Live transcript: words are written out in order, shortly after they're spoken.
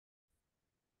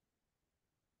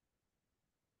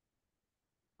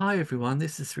Hi everyone,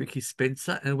 this is Ricky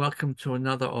Spencer, and welcome to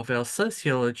another of our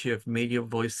Sociology of Media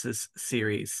Voices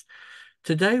series.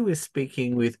 Today we're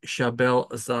speaking with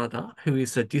Charbel Zada, who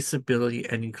is a disability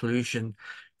and inclusion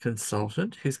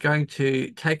consultant, who's going to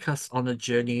take us on a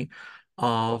journey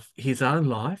of his own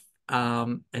life,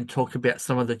 and talk about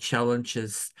some of the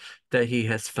challenges that he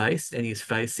has faced and is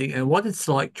facing, and what it's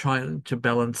like trying to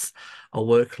balance a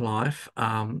work life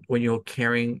when you're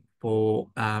caring for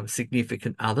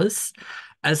significant others,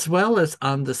 as well as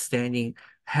understanding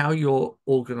how your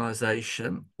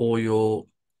organization or your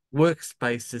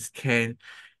workspaces can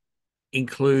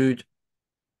include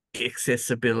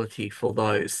accessibility for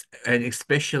those, and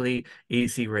especially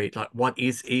easy read. Like, what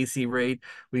is easy read?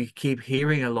 We keep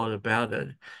hearing a lot about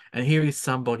it, and here is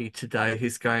somebody today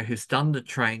who's done the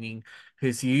training,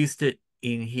 who's used it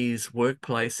in his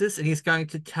workplaces, and he's going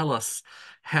to tell us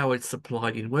how it's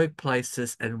applied in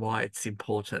workplaces and why it's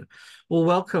important. Well,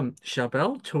 welcome,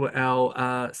 Charbel, to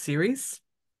our series.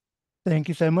 Thank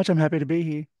you so much. I'm happy to be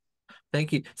here.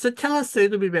 Thank you. So tell us a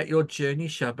little bit about your journey,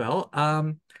 Charbel.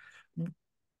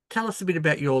 Tell us a bit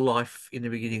about your life in the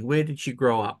beginning. Where did you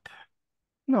grow up?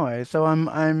 No worries. So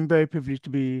I'm very privileged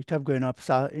to have grown up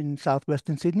in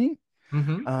southwestern Sydney.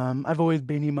 Hmm. I've always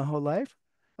been here my whole life.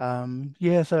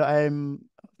 Yeah, so I'm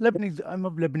Lebanese. I'm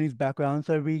of Lebanese background,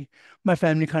 so my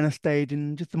family kind of stayed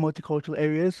in just the multicultural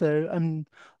areas. So I'm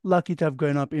lucky to have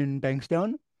grown up in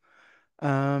Bankstown.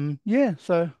 Yeah,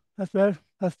 so that's So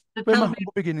where tell my me,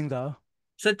 whole beginnings are.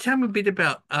 so tell me a bit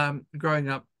about growing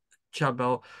up,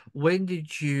 Charbel. When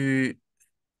did you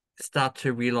start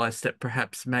to realize that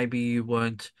perhaps maybe you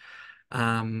weren't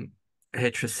um,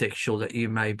 heterosexual, that you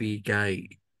may be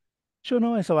gay? Sure,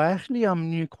 no. So I actually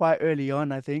knew quite early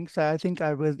on, I think. So I think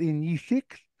I was in year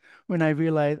six when I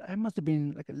realized I must have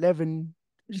been like 11,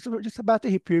 just about to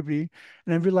hit puberty,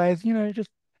 and I realized,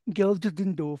 just girls just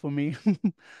didn't do it for me.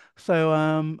 So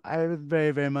I was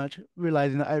very, very much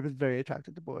realizing that I was very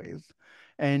attracted to boys.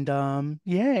 And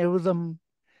yeah, it was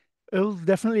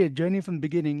definitely a journey from the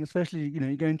beginning, especially,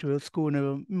 you're going to a school in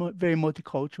a very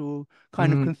multicultural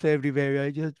kind of Mm. conservative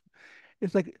area. Just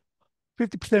it's like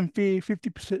 50% fear,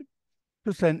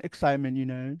 50%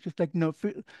 excitement, just like,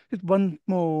 just one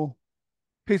more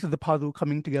piece of the puzzle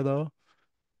coming together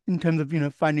in terms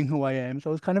of, finding who I am. So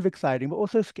it was kind of exciting, but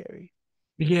also scary.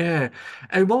 Yeah.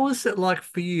 And what was it like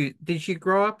for you? Did you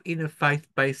grow up in a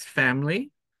faith-based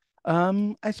family?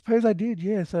 I suppose I did,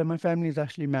 yeah. So my family is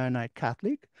actually Maronite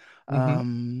Catholic.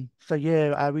 Hmm. So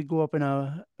yeah, we grew up in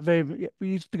yeah, we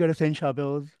used to go to St.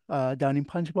 Charbel's, down in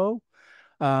Punchbowl.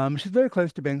 Which is very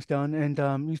close to Bankstown,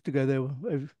 and we used to go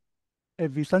there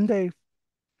every Sunday.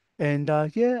 And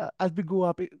yeah, as we grew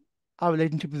up, our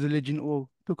relationship with religion all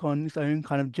took on its own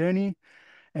kind of journey.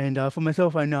 And for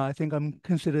myself, I think I'm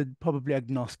considered probably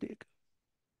agnostic.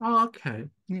 Oh, okay.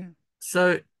 Yeah.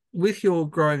 So, with your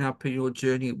growing up and your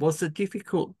journey, was it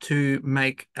difficult to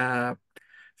make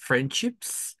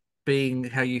friendships, being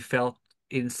how you felt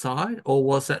inside, or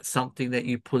was that something that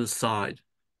you put aside?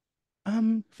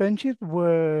 Friendships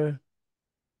were,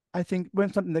 I think,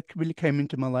 when something that really came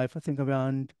into my life. I think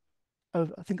around, I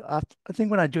think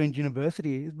when I joined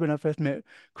university is when I first met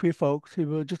queer folks who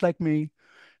were just like me,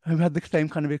 who had the same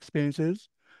kind of experiences.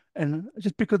 And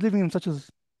just because living in such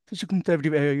a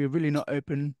conservative area, you're really not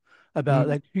open about Mm,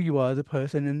 like who you are as a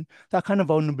person, and that kind of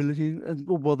vulnerability, and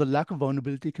well, the lack of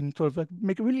vulnerability can sort of like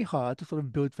make it really hard to sort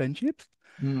of build friendships.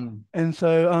 mm. And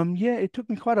so, yeah, it took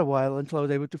me quite a while until I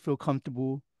was able to feel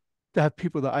comfortable to have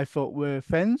people that I felt were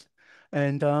friends.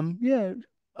 And yeah,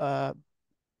 uh,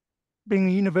 being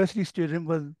a university student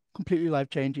was completely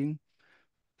life-changing.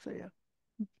 So yeah.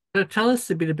 So, tell us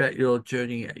a bit about your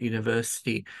journey at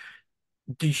university.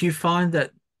 Did you find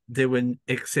that there were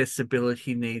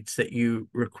accessibility needs that you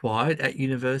required at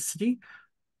university,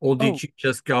 or Oh, did you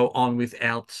just go on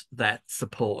without that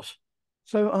support?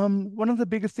 so one of the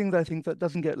biggest things I think that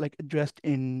doesn't get like addressed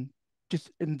in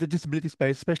just in the disability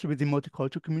space, especially within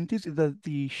multicultural communities, is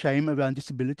the shame around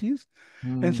disabilities.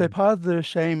 And so Mm, part of the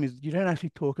shame is you don't actually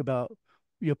talk about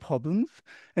your problems.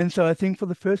 And so I think for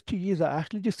the first 2 years, I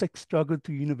actually just like struggled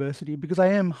through university because I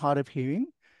am hard of hearing.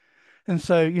 And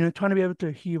so, trying to be able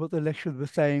to hear what the lecturers were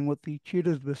saying, what the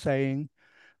tutors were saying,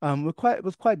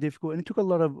 was quite difficult. And it took a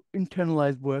lot of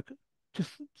internalized work to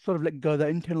sort of let go of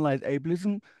that internalized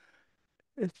ableism.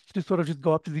 It's to sort of just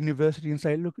go up to the university and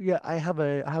say, look, yeah, I have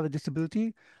a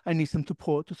disability. I need some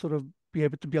support to sort of be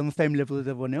able to be on the same level as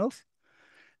everyone else.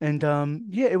 And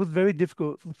yeah, it was very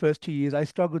difficult for the first 2 years. I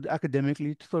struggled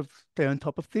academically to sort of stay on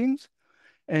top of things.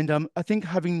 And I think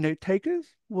having note takers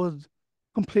was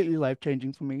completely life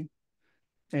changing for me.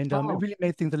 And it oh, really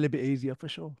made things a little bit easier for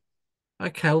sure.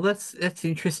 Okay, well that's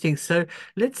interesting. So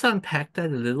let's unpack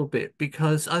that a little bit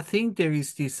because I think there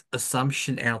is this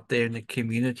assumption out there in the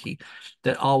community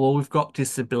that, oh well, we've got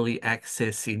disability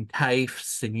access in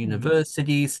TAFEs and Mm,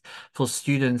 universities for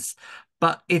students,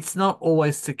 but it's not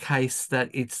always the case that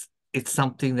it's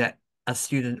something that a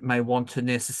student may want to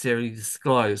necessarily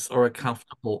disclose or are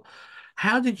comfortable.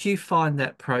 How did you find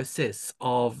that process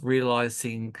of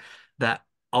realizing that,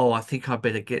 oh, I think I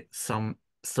better get some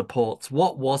supports?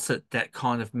 What was it that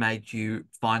kind of made you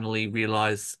finally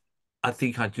realize I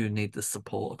think I do need the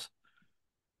support?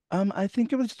 I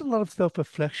think it was just a lot of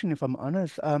self-reflection, if I'm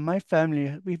honest. My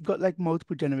family, we've got like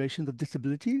multiple generations of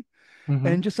disability,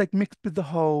 and Hmm. just like mixed with the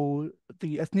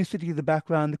ethnicity, the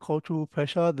background, the cultural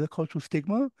pressure, the cultural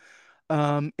stigma,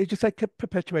 it just like kept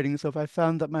perpetuating itself. I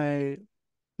found that my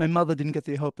mother didn't get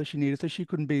the help that she needed, so she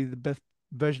couldn't be the best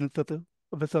version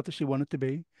of herself that she wanted to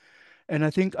be. And I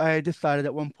think I decided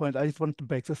at one point I just wanted to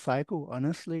break the cycle,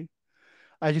 honestly.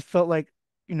 I just felt like,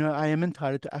 I am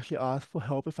entitled to actually ask for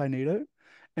help if I need it.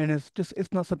 And it's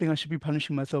not something I should be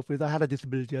punishing myself with. I had a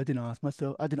disability. I didn't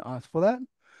ask for that.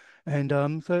 And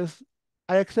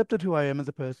I accepted who I am as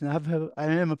a person. I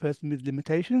am a person with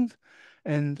limitations,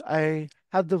 and I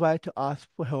have the right to ask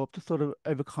for help to sort of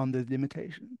overcome those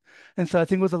limitations. And so I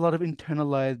think it was a lot of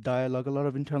internalized dialogue, a lot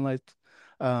of internalized,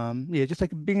 yeah, just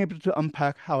like being able to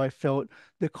unpack how I felt,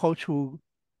 the cultural,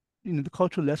 the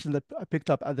cultural lessons that I picked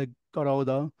up as I got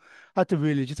older. I had to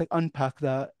really just like unpack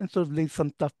that and sort of leave some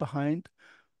stuff behind.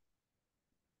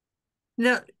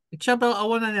 Now, Charbel, I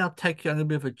want to now take you on a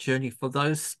bit of a journey. For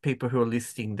those people who are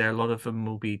listening, there a lot of them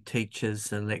will be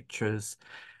teachers and lecturers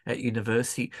at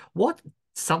university. What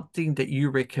something that you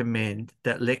recommend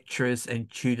that lecturers and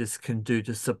tutors can do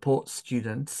to support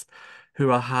students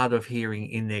who are hard of hearing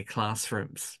in their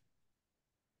classrooms?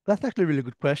 That's actually a really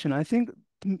good question. I think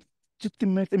the- just the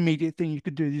most immediate thing you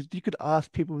could do is you could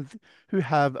ask people who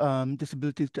have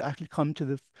disabilities to actually come to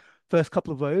the first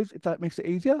couple of rows, if that makes it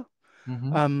easier.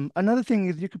 Hmm. Another thing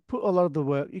is you could put a lot of the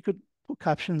work, you could put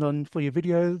captions on for your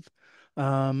videos.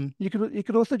 You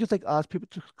could also just like ask people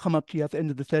to come up to you at the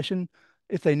end of the session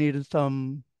if they need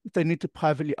to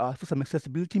privately ask for some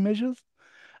accessibility measures.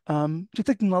 Just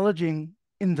acknowledging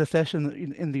in the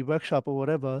session, in the workshop or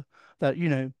whatever, that,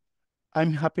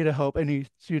 I'm happy to help any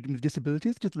student with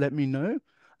disabilities. Just let me know.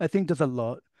 I think there's a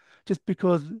lot. Just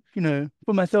because,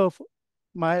 for myself,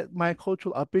 my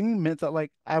cultural upbringing meant that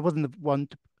like I wasn't the one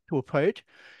to approach.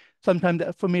 Sometimes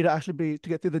for me to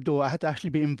get through the door, I had to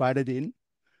actually be invited in.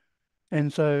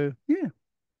 And so, yeah,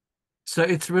 So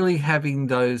it's really having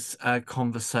those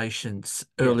conversations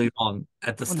yeah, early on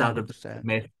at the start of the 100%.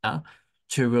 semester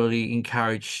to really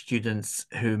encourage students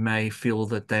who may feel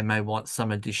that they may want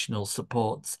some additional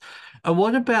supports. And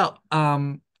what about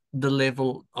the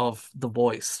level of the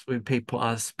voice when people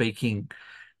are speaking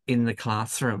in the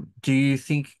classroom? Do you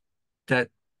think that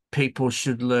people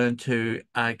should learn to,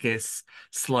 I guess,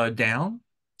 slow down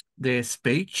their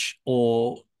speech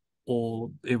or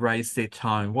erase their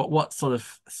tone? What sort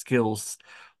of skills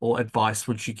or advice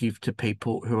would you give to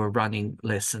people who are running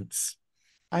lessons?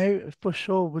 I for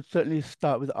sure would certainly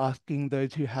start with asking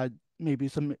those who had maybe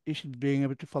some issues being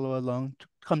able to follow along to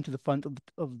come to the front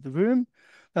of the room.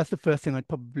 That's the first thing I'd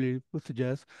probably would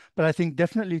suggest. But I think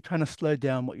definitely trying to slow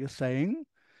down what you're saying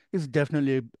is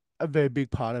definitely a very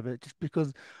big part of it. Just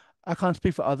because I can't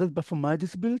speak for others, but for my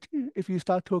disability, if you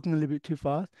start talking a little bit too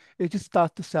fast, it just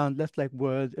starts to sound less like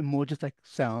words and more just like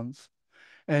sounds.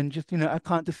 And just, I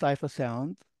can't decipher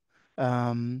sounds.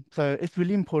 So it's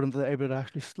really important that they're able to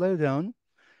actually slow down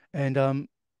and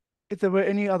if there were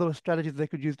any other strategies they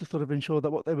could use to sort of ensure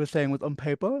that what they were saying was on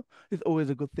paper, is always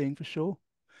a good thing for sure.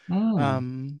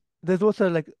 Mm. There's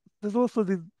also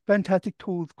these fantastic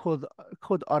tools called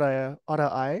Otter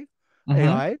Hmm.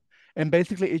 AI, and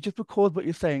basically it just records what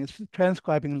you're saying. It's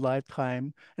transcribing in live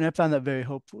time, and I found that very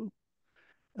helpful.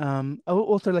 I will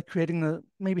also like creating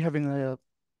maybe having a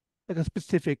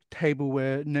specific table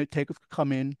where note takers could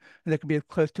come in and they could be as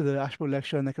close to the actual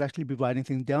lecture and they could actually be writing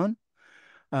things down.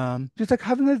 Just like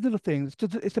having those little things.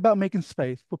 It's about making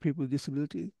space for people with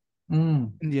disabilities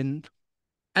Mm. in the end.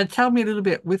 And tell me a little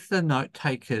bit with the note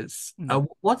takers, Mm.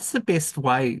 what's the best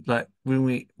way, like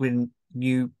when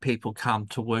new people come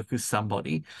to work with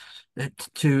somebody,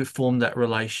 to form that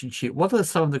relationship? What are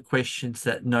some of the questions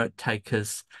that note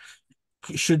takers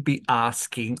should be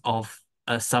asking of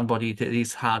somebody that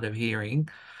is hard of hearing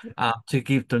to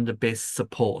give them the best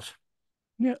support?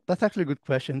 Yeah, that's actually a good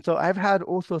question. So I've had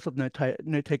all sorts of note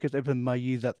takers over my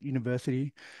years at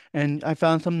university, and I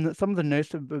found some of the notes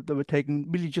that were taken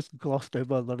really just glossed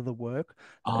over a lot of the work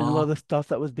and a lot of Oh, the stuff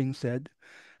that was being said.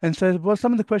 And so, well,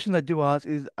 some of the questions I do ask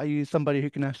is, are you somebody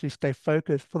who can actually stay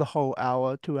focused for the whole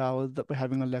hour, 2 hours that we're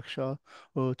having a lecture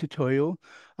or tutorial?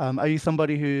 Are you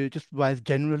somebody who just writes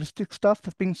generalistic stuff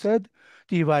that's being said?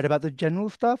 Do you write about the general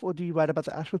stuff, or do you write about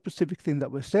the actual specific thing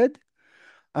that was said?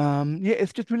 Yeah,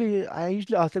 it's just really, I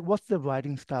usually ask, like, what's the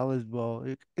writing style as well?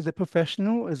 Like, is it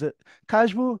professional? Is it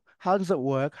casual? How does it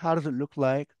work? How does it look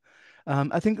like?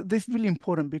 I think this is really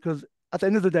important because at the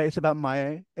end of the day, it's about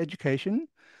my education.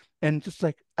 And just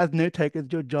like as note takers,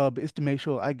 your job is to make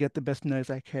sure I get the best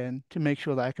notes I can to make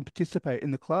sure that I can participate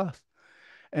in the class.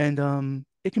 And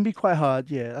it can be quite hard,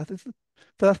 yeah. So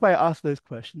that's why I ask those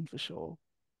questions for sure.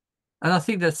 And I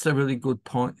think that's a really good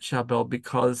point, Charbel,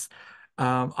 because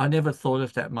I never thought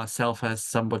of that myself as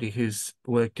somebody who's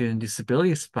worked in a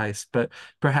disability space, but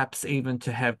perhaps even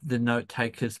to have the note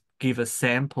takers give a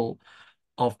sample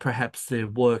of perhaps their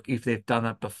work if they've done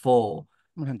it before.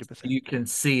 100%. You can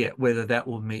see it whether that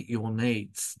will meet your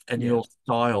needs and Yeah. your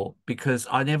style. Because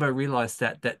I never realized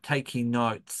that taking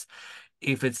notes,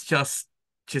 if it's just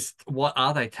what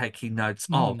are they taking notes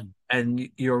of? Mm, And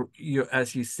you're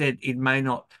as you said, it may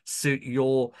not suit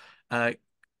your uh,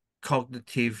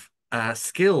 cognitive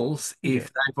skills yeah.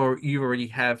 if you already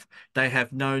have they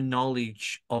have no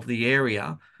knowledge of the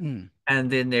area, Mm,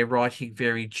 and then they're writing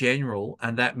very general,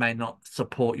 and that may not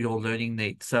support your learning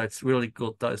needs. So it's really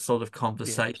good, those sort of yeah.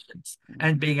 conversations Mm.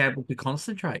 and being able to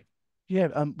concentrate. Yeah,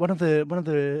 I'll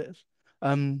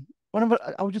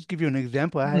just give you an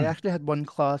example. I Mm. actually had one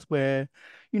class where,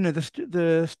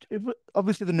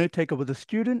 obviously the note taker was a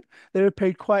student. They were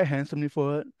paid quite handsomely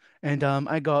for it, and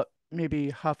I got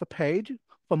maybe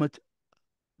from it,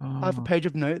 half a Oh. page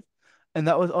of notes, and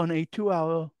that was on a 2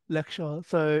 hour lecture.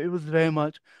 So it was very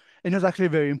much, and it was actually a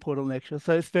very important lecture.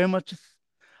 So it's very much,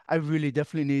 I really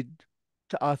definitely need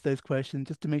to ask those questions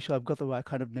just to make sure I've got the right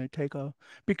kind of note taker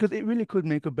because it really could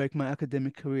make or break my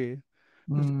academic career.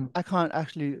 Because Mm.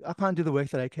 I can't do the work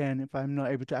that I can if I'm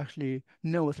not able to actually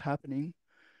know what's happening.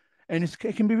 And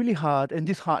it can be really hard and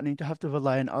disheartening to have to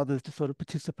rely on others to sort of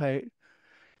participate.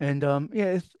 And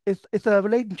yeah, it's a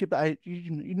relationship that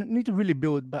you need to really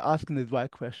build by asking those right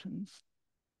questions.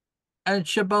 And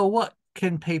Chabot, what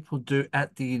can people do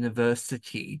at the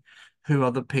university who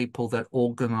are the people that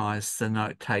organise the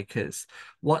note takers?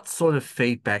 What sort of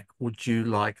feedback would you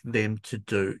like them to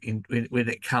do when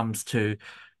it comes to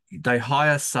they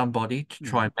hire somebody to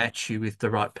try Mm, and match you with the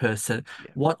right person?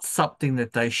 yeah. What's something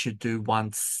that they should do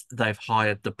once they've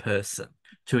hired the person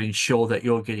to ensure that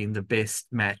you're getting the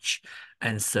best match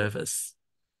and service?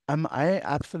 I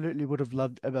absolutely would have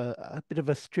loved a bit of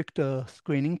a stricter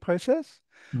screening process.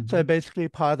 So Mhm. basically,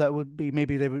 part of that would be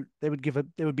maybe they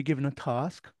would be given a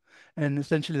task, and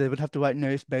essentially they would have to write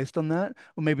notes based on that,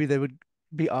 or maybe they would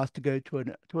be asked to go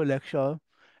to a lecture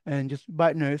and just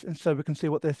write notes, and so we can see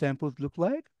what their samples look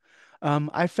like.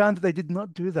 I found that they did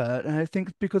not do that, and I think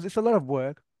it's because it's a lot of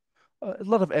work, a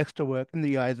lot of extra work in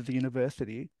the eyes of the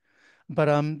university.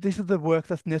 But this is the work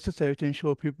that's necessary to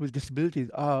ensure people with disabilities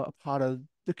are a part of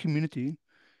the community.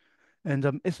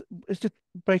 And it's just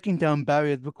breaking down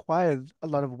barriers requires a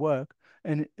lot of work.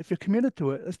 And if you're committed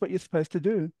to it, that's what you're supposed to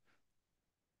do.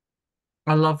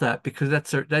 I love that because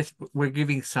that's we're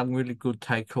giving some really good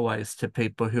takeaways to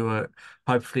people who are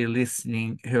hopefully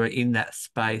listening, who are in that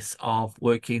space of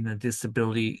working in the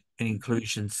disability and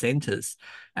inclusion centres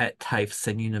at TAFEs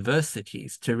and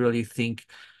universities to really think,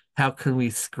 how can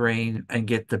we screen and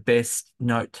get the best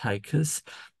note takers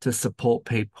to support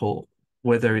people,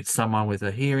 whether it's someone with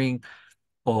a hearing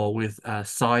or with a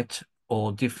sight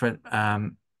or different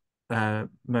uh,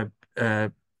 mo- uh,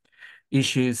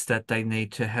 issues that they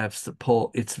need to have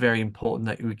support. It's very important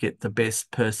that you get the best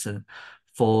person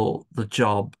for the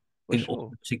job For in order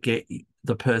sure. to get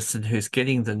the person who's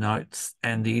getting the notes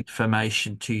and the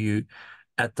information to you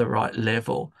at the right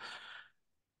level.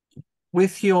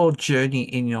 With your journey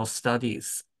in your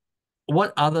studies,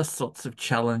 what other sorts of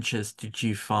challenges did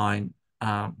you find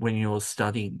when you were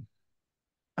studying?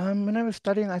 When I was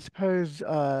studying, I suppose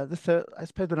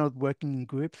when I was working in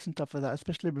groups and stuff like that,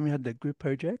 especially when we had the group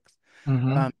projects,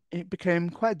 Hmm. it became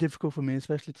quite difficult for me,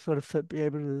 especially to sort of be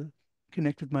able to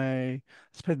connect with I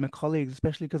suppose my colleagues,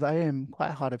 especially because I am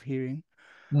quite hard of hearing.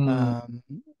 Mm. Um,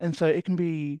 and so it's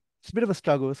a bit of a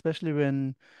struggle, especially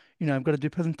when, I've got to do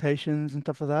presentations and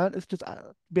stuff like that. It's just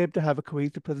to be able to have a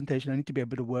cohesive presentation, I need to be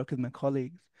able to work with my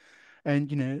colleagues.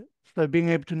 And, so being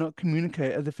able to not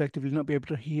communicate as effectively, not be able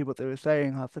to hear what they were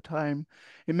saying half the time,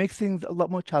 it makes things a lot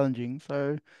more challenging.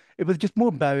 So it was just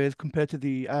more barriers compared to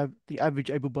the average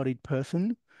able-bodied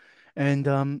person. And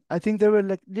I think there were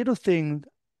like little things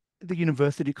the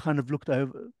university kind of looked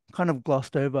over, kind of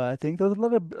glossed over. I think there was a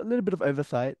little bit of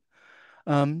oversight.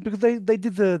 Because they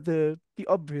did the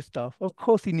obvious stuff. Of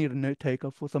course, you need a note taker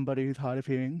for somebody who's hard of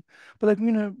hearing, but like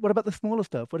what about the smaller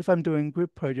stuff? What if I'm doing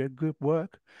group project, group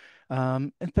work,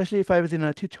 especially if I was in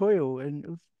a tutorial and it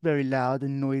was very loud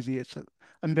and noisy. It's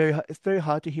very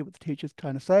hard to hear what the teacher's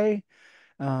trying to say.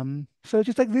 So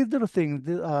just like these little things,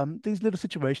 these little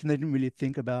situations they didn't really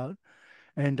think about,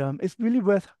 and it's really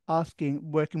worth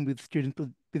working with students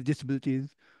with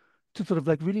disabilities to sort of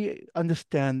like really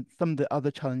understand some of the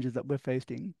other challenges that we're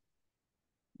facing.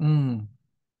 Mm.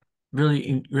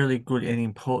 Really good and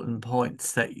important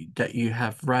points that you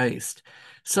have raised.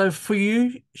 So for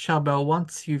you, Charbel,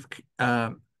 once you've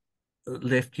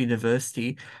left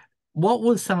university, what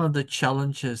were some of the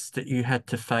challenges that you had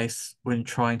to face when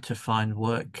trying to find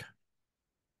work?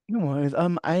 No worries.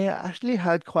 I actually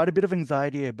had quite a bit of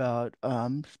anxiety about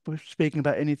speaking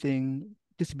about anything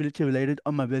disability related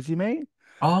on my resume.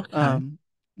 Okay. Um,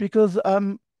 because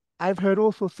I've heard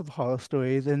all sorts of horror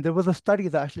stories, and there was a study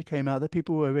that actually came out that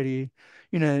people were already,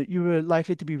 you were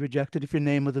likely to be rejected if your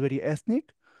name was already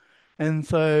ethnic. And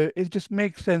so it just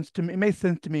makes sense to me. It makes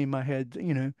sense to me in my head,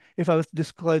 if I was to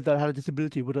disclose that I had a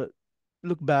disability, would it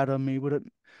look bad on me? Would it?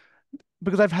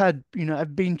 Because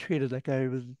I've been treated like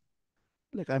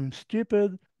I'm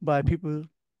stupid by people,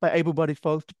 by able-bodied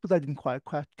folks, because I didn't quite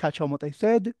catch on what they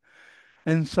said.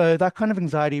 And so that kind of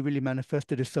anxiety really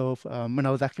manifested itself when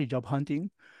I was actually job hunting.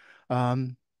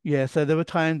 Yeah, so there were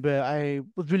times where I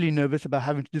was really nervous about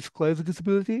having to disclose a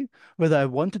disability, whether I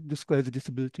wanted to disclose a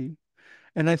disability.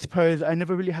 And I suppose I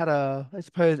never really had I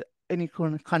suppose, any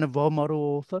kind of role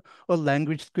model or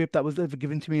language script that was ever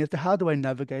given to me as to how do I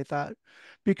navigate that?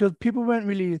 Because people weren't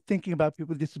really thinking about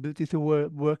people with disabilities who were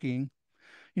working.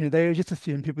 They just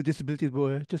assumed people with disabilities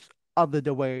were just othered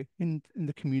away in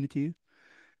the community.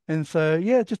 And so,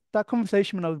 yeah, just that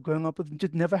conversation when I was growing up was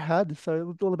just never had. So it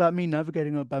was all about me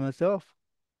navigating it by myself.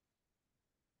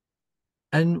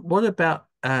 And what about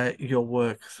your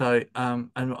work? So, and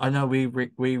I know we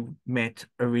met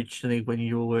originally when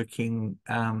you were working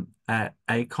at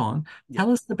Acon. Yeah.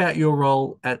 Tell us about your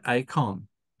role at Acon.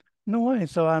 No way.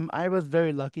 So I was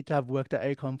very lucky to have worked at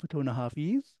ACOM for 2.5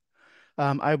 years.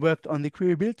 I worked on the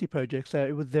Queer project, so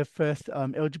it was their first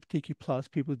LGBTQ plus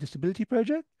people with disability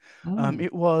project. Mm,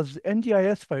 It was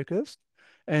NDIS focused,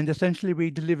 and essentially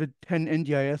we delivered 10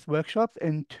 NDIS workshops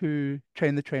and two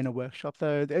train the trainer workshops.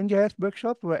 So the NDIS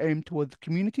workshops were aimed towards the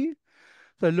community,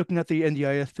 so looking at the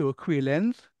NDIS through a queer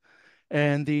lens,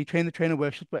 and the train the trainer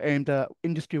workshops were aimed at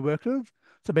industry workers.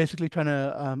 So basically trying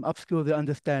to upskill the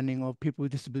understanding of people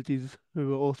with disabilities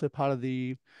who are also part of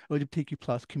the LGBTQ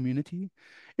plus community.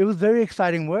 It was very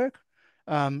exciting work.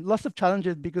 Lots of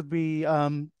challenges because we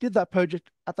did that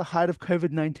project at the height of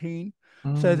COVID-19.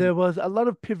 So mm. there was a lot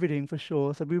of pivoting for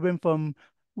sure. So we went from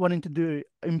wanting to do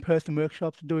in-person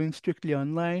workshops to doing strictly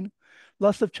online.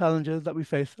 Lots of challenges that we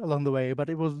faced along the way, but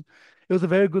it was a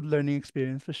very good learning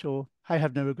experience for sure. I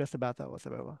have no regrets about that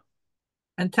whatsoever.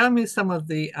 And tell me some of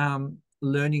the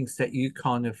learnings that you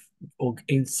kind of, or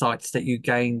insights that you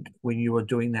gained when you were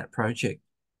doing that project.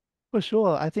 For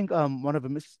sure. I think one of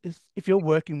them is if you're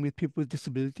working with people with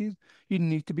disabilities, you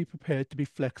need to be prepared to be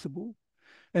flexible.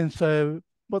 And so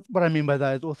what I mean by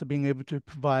that is also being able to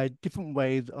provide different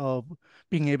ways of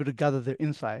being able to gather their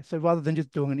insights. So rather than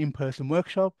just doing an in-person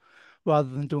workshop, rather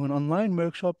than doing an online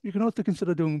workshop, you can also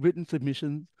consider doing written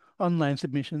submissions, online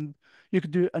submissions. You could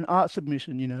do an art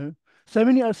submission. So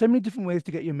many different ways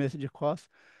to get your message across.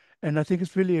 And I think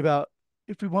it's really about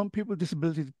if we want people with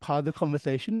disabilities part of the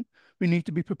conversation, we need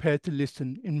to be prepared to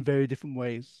listen in very different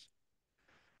ways.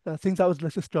 I think that was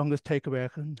like the strongest takeaway I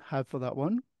can have for that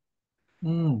one.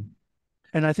 Mm,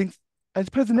 And I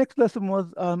suppose the next lesson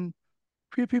was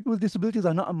queer people with disabilities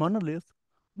are not a monolith.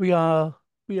 We are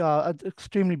we are an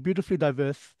extremely beautifully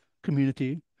diverse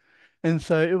community. And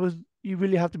so you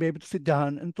really have to be able to sit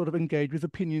down and sort of engage with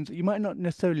opinions that you might not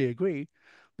necessarily agree,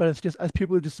 but it's just as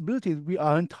people with disabilities, we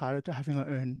are entitled to having our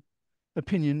own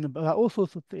opinion about all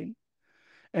sorts of things.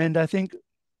 And I think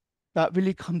that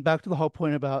really comes back to the whole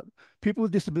point about people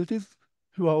with disabilities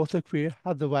who are also queer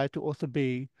have the right to also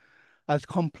be as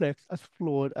complex, as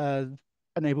flawed as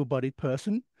an able-bodied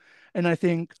person. And I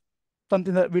think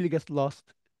something that really gets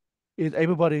lost is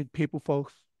able-bodied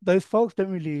folks. Those folks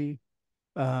don't really,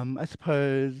 I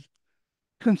suppose,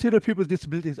 consider people with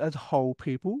disabilities as whole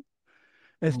people.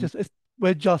 mm.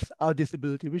 We're just our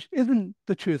disability, which isn't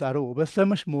the truth at all. We're so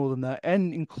much more than that,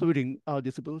 and including our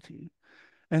disability.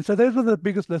 And so those were the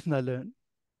biggest lessons I learned.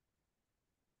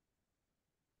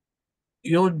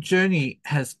 Your journey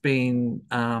has been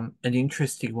an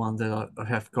interesting one that I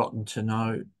have gotten to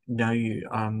know you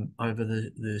over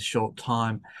the short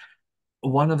time.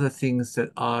 One of the things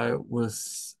that I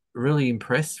was really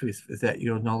impressed with that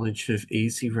your knowledge of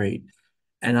Easy Read.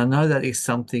 And I know that is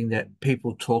something that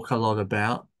people talk a lot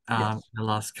about in Yes. the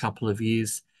last couple of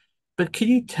years. But can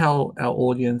you tell our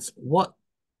audience what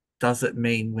does it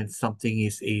mean when something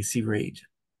is Easy Read?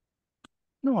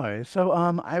 No worries. So,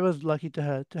 I was lucky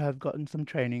to have gotten some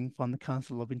training from the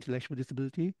Council of Intellectual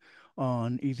Disability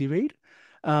on Easy Read.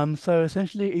 So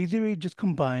essentially, Easy Read just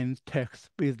combines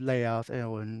text with layouts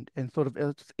and sort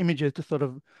of images to sort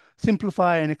of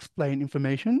simplify and explain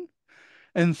information.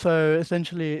 And so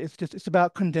essentially, it's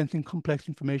about condensing complex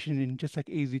information in just like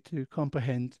easy to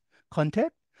comprehend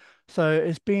content. So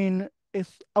it's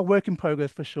a work in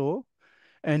progress for sure.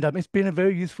 And it's been a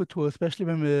very useful tool, especially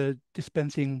when we're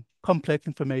dispensing complex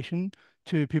information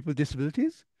to people with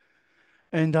disabilities.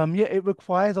 And yeah, it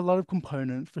requires a lot of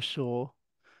components for sure.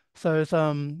 So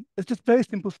it's just very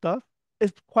simple stuff.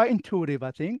 It's quite intuitive,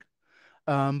 I think.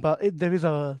 But there is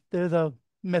a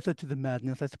method to the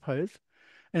madness, I suppose.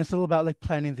 And it's all about like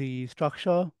planning the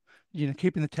structure,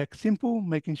 keeping the text simple,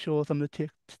 making sure some of the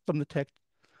text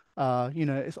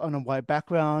is on a white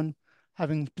background,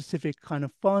 having specific kind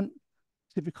of font,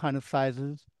 specific kind of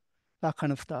sizes, that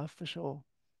kind of stuff for sure.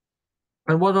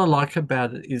 And what I like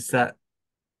about it is that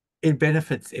it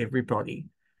benefits everybody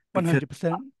because,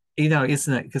 100%.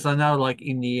 isn't it? Because I know, like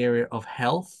in the area of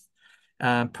health,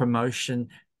 promotion,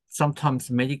 sometimes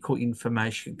medical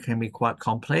information can be quite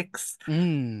complex. They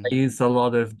Mm, use a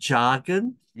lot of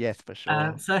jargon. yes, for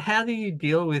sure. So how do you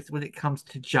deal with when it comes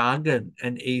to jargon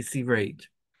and Easy Read?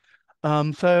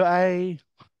 So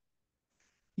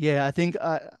yeah, I think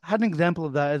I had an example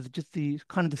of that as just the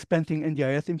kind of dispensing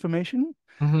NDIS information.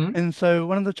 Hmm. And so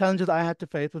one of the challenges I had to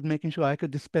face was making sure I could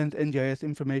dispense NDIS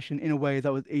information in a way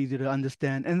that was easy to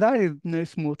understand. And that is no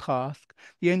small task.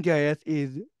 The NDIS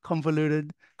is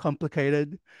convoluted,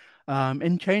 complicated,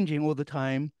 and changing all the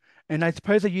time. And I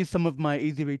suppose I used some of my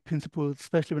easy read principles,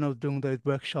 especially when I was doing those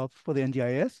workshops for the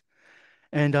NDIS.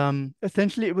 And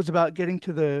essentially it was about getting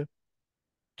to the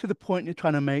point you're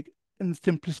trying to make in the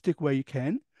simplistic way you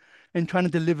can and trying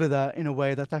to deliver that in a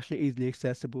way that's actually easily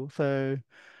accessible. So,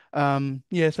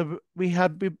 yeah, so for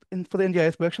the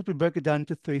NDIS workshop, we broke it down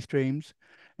into three streams.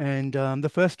 And the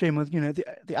first stream was,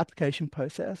 the application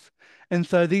process. And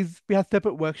so we had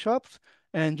separate workshops,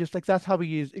 and just like that's how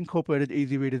we incorporated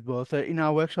Easy Read as well. So in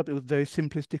our workshop, it was very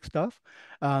simplistic stuff.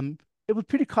 It was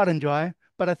pretty cut and dry,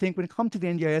 but I think when it comes to the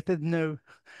NDIS, there's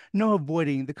no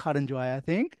avoiding the cut and dry, I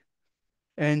think.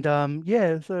 And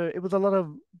yeah, so it was a lot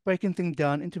of breaking things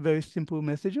down into very simple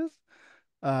messages.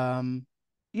 Um,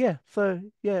 yeah, so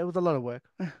yeah, it was a lot of work.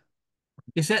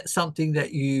 Is that something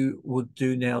that you would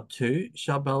do now too,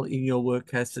 Charbel, in your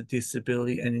work as a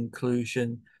disability and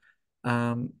inclusion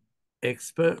um,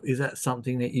 expert? Is that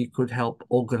something that you could help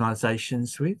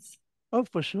organizations with? Oh,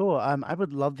 for sure. I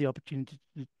would love the opportunity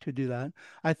to do that.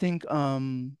 I think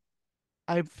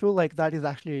I feel like that is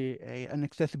actually an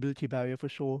accessibility barrier for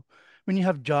sure. When you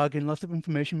have jargon, lots of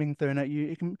information being thrown at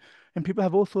you, and people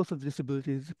have all sorts of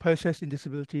disabilities, processing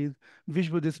disabilities,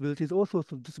 visual disabilities, all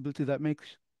sorts of disabilities that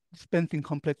makes dispensing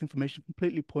complex information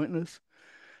completely pointless.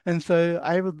 And so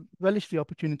I would relish the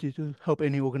opportunity to help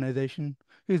any organization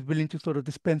who's willing to sort of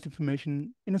dispense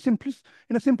information in a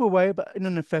simple way, but in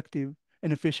an effective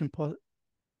and efficient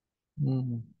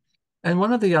Mm. And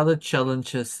one of the other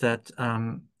challenges that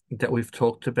we've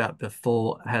talked about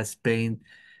before has been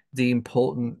the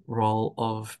important role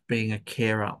of being a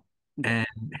carer Yes.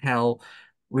 and how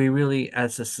we really,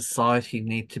 as a society,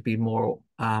 need to be more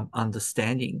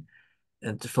understanding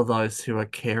and for those who are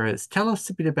carers. Tell us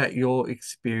a bit about your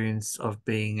experience of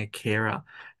being a carer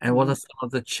and what are Mm. some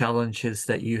of the challenges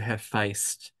that you have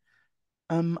faced?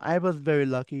 I was very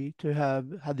lucky to have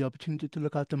had the opportunity to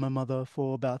look after my mother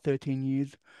for about 13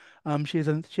 years. She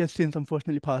has since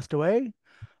unfortunately passed away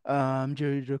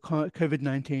due to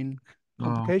COVID-19 Oh,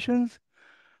 complications.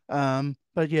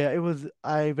 But yeah,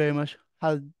 I very much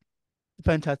had the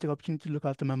fantastic opportunity to look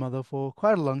after my mother for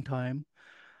quite a long time.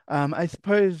 I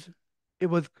suppose it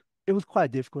was it was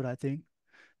quite difficult, I think,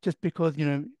 just because,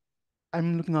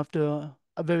 I'm looking after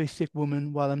a very sick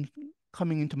woman while I'm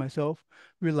coming into myself,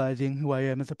 realizing who I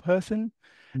am as a person.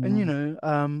 And,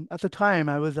 mm, at the time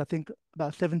I was, I think,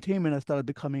 about 17 when I started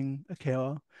becoming a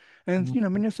carer. And,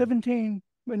 mm. when you're 17,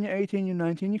 when you're 18, you're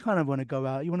 19, you kind of want to go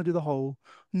out. You want to do the whole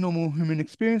normal human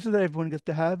experiences that everyone gets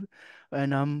to have.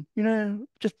 And,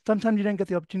 just sometimes you don't get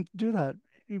the opportunity to do that.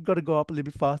 You've got to go up a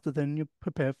little bit faster than you're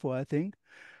prepared for, I think.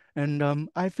 And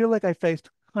I feel like I faced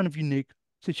kind of unique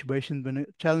situations when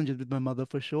challenges with my mother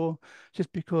for sure,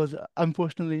 just because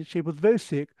unfortunately she was very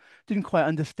sick, didn't quite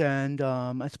understand,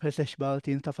 I suppose,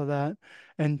 sexuality and stuff like that,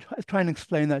 and trying to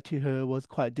explain that to her was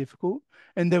quite difficult.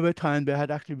 And there were times where I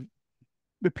had actually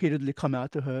repeatedly come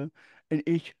out to her, and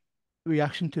each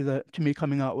reaction to me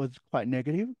coming out was quite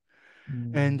negative.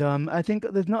 Mm. And I think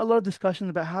there's not a lot of discussion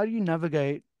about how do you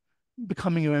navigate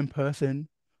becoming your own person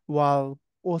while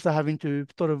also having to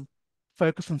sort of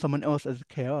focus on someone else as a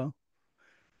carer.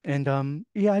 And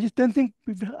yeah, I just don't think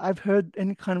I've heard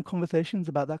any kind of conversations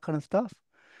about that kind of stuff.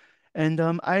 And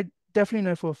I definitely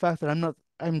know for a fact that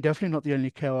I'm definitely not the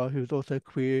only carer who's also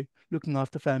queer, looking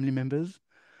after family members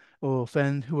or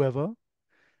friends, whoever.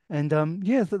 And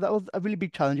yeah, so that was a really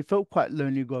big challenge. It felt quite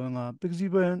lonely growing up because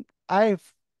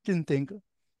didn't think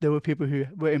there were people who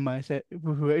were in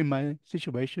who were in my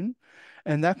situation,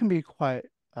 and that can be quite,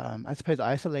 I suppose,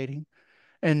 isolating.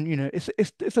 And it's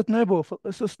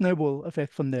a snowball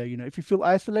effect from there. If you feel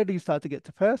isolated, you start to get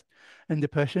depressed and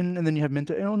depression, and then you have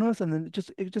mental illness, and then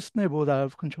it just snowballs out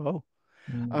of control.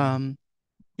 Mm. Um,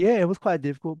 yeah, it was quite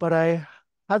difficult, but I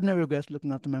had no regrets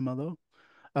looking after my mother.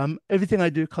 Everything I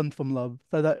do comes from love.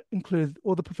 So that includes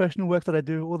all the professional work that I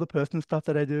do, all the personal stuff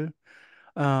that I do.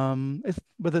 It's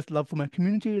whether it's love for my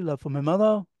community, love for my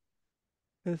mother.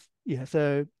 Yeah,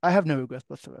 so I have no regrets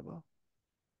whatsoever.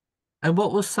 And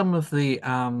what were some of the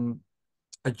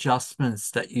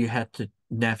adjustments that you had to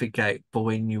navigate for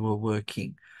when you were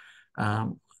working?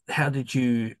 Um, how did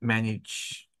you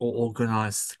manage or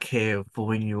organize care for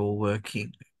when you were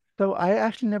working? So I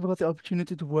actually never got the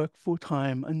opportunity to work full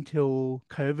time until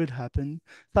COVID happened.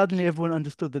 Suddenly everyone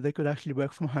understood that they could actually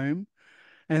work from home.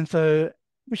 And so,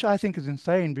 which I think is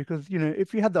insane because,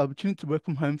 if you had the opportunity to work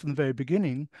from home from the very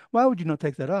beginning, why would you not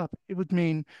take that up? It would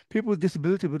mean people with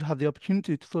disability would have the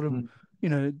opportunity to sort of,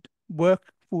 Mm.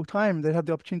 work full time. They'd have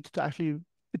the opportunity to actually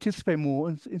participate more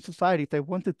in society if they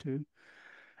wanted to.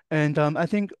 And I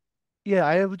think, yeah,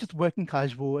 I was just working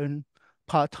casual and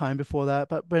part time before that.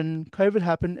 But when COVID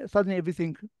happened, suddenly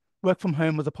everything, work from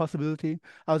home was a possibility.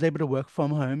 I was able to work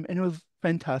from home, and it was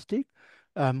fantastic.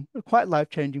 Quite life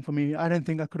changing for me. I don't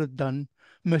think I could have done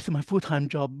most of my full time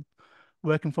job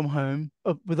working from home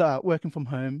without working from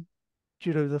home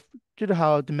due to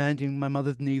how demanding my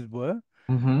mother's needs were,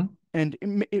 Hmm. and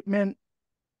it meant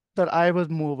that I was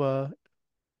more of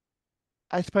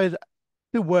I suppose,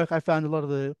 through work, I found a lot of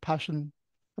the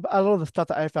stuff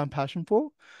that I found passion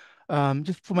for,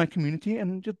 just for my community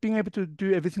and just being able to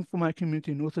do everything for my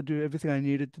community and also do everything I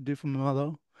needed to do for my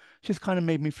mother. Just kind of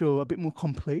made me feel a bit more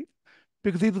complete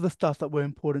because these are the stuff that were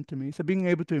important to me. So being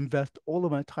able to invest all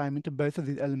of my time into both of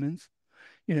these elements,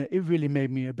 it really made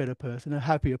me a better person, a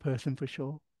happier person for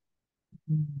sure.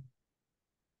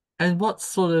 And what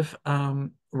sort of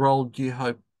role do you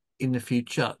hope in the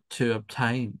future to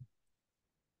obtain?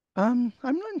 I'm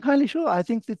not entirely sure. I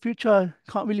think the future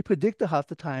can't really predict it half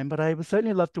the time, but I would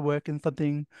certainly love to work in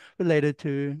something related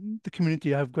to the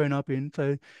community I've grown up in.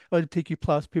 So LGBTQ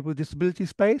plus people with disability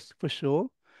space for sure.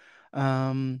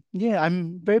 Yeah,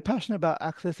 I'm very passionate about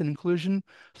access and inclusion.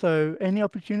 So any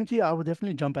opportunity, I will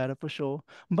definitely jump at it for sure,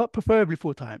 but preferably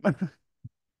full time.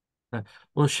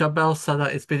 Well, Charbel Zada,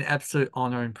 it's been an absolute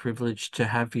honor and privilege to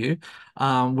have you.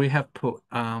 We have put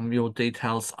your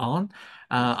details on.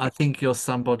 I think you're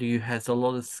somebody who has a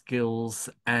lot of skills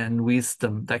and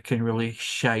wisdom that can really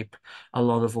shape a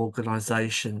lot of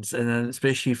organizations, and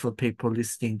especially for people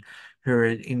listening who are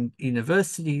in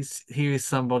universities, here is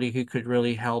somebody who could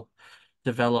really help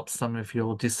develop some of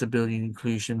your disability and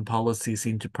inclusion policies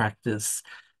into practice.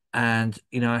 And,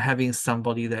 having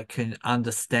somebody that can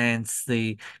understands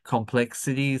the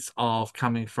complexities of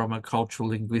coming from a cultural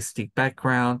linguistic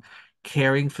background,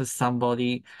 caring for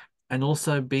somebody, and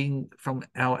also being from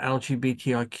our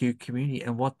LGBTIQ community.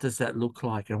 And what does that look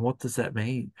like? And what does that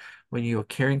mean when you're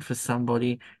caring for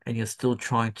somebody and you're still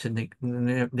trying to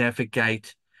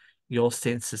navigate your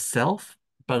sense of self,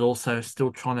 but also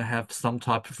still trying to have some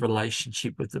type of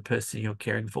relationship with the person you're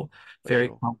caring for? For Very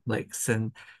sure. complex.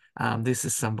 And this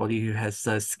is somebody who has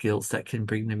those skills that can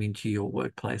bring them into your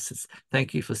workplaces.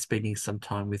 Thank you for spending some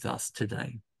time with us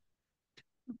today.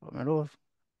 No problem at all.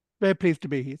 Very pleased to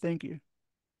be here. Thank you.